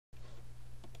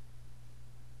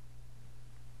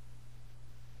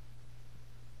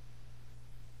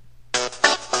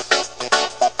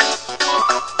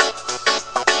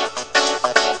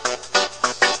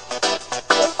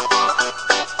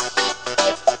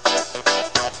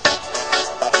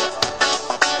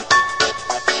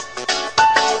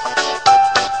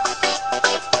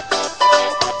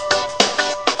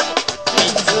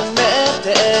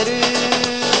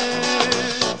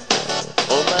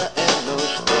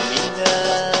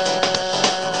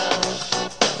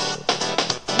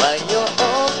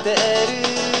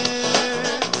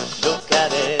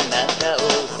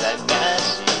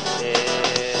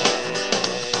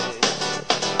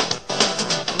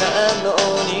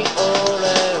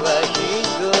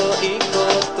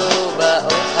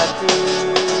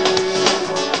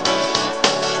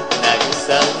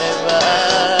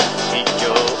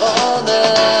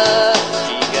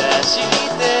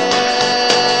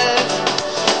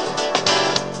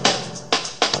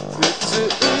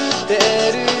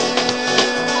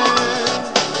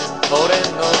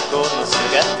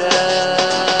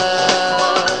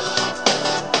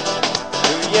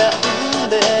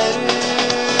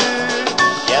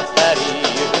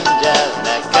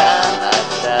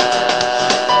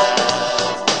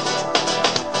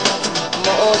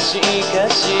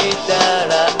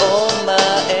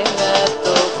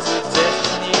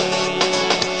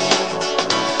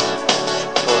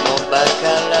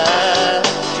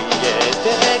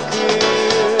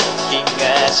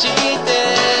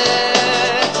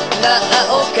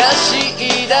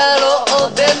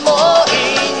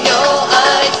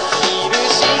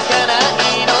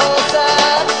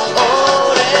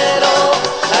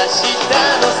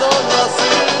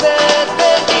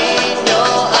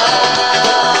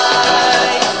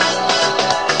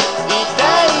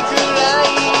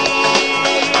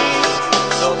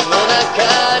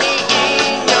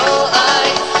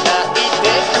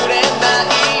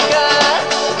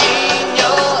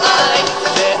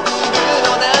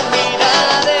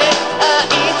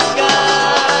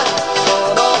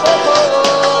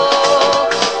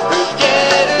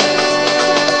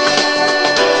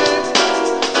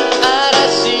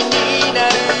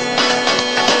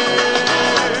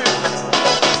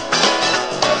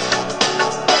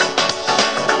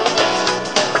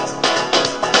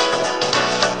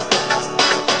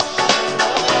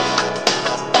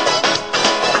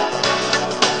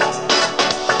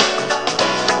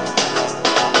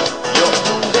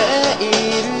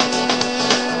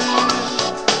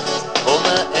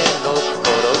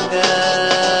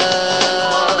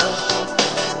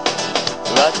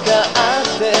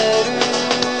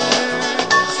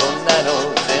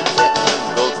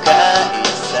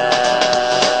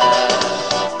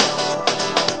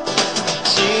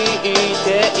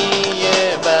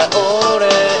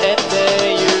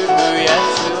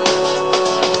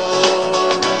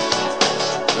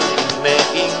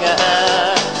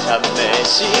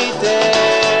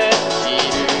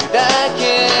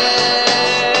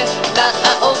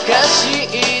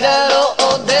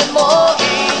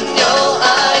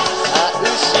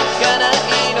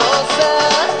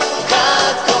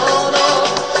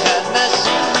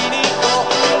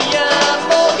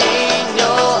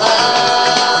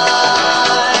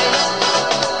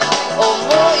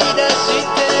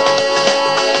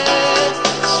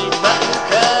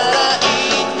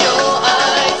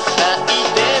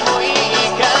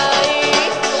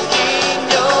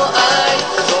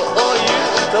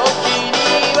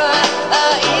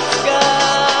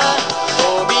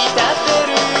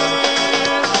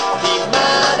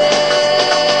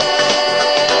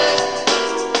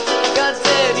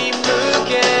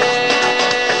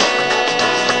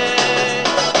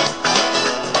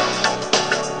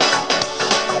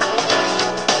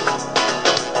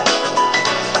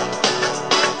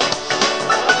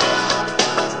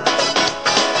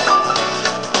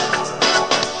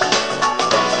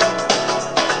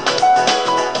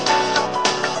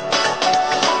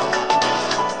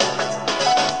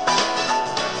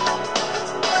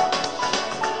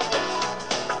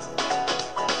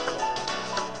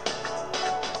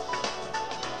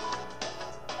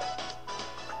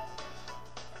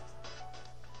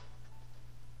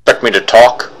expect me to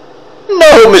talk?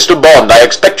 No, Mr. Bond, I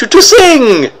expect you to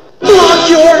sing! Lock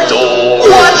your door.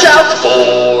 Watch out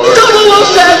for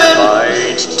 007.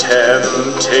 Fight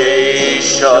temptation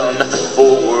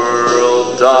for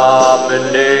world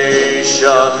domination.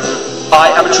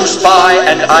 I am a true spy,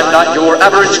 and I'm not your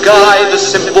average guy. The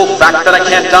simple fact that I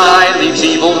can't die leaves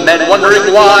evil men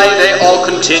wondering why. They all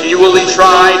continually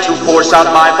try to force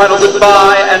out my final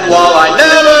goodbye. And while I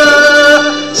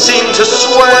never seem to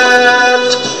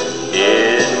sweat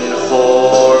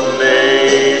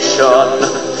information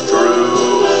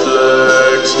through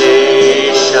flirtation,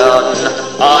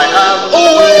 I have a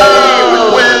way with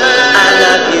women. I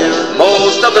love you.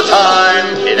 Most of the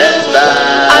time, it ends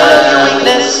bad. I love your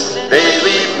weakness. They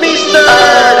leave me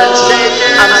stirred and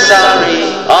shaken. I'm sorry.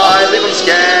 I leave them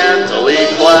scantily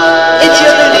clad. It's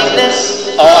your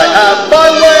uniqueness. I have my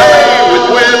way with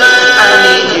women. I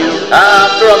need you.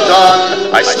 After I'm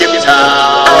done, I skip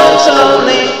town. I'm so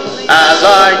lonely. As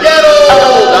I get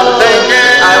old, I'm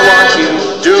thinking I want you.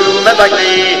 do men like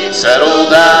me settle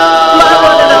down. My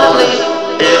one and only.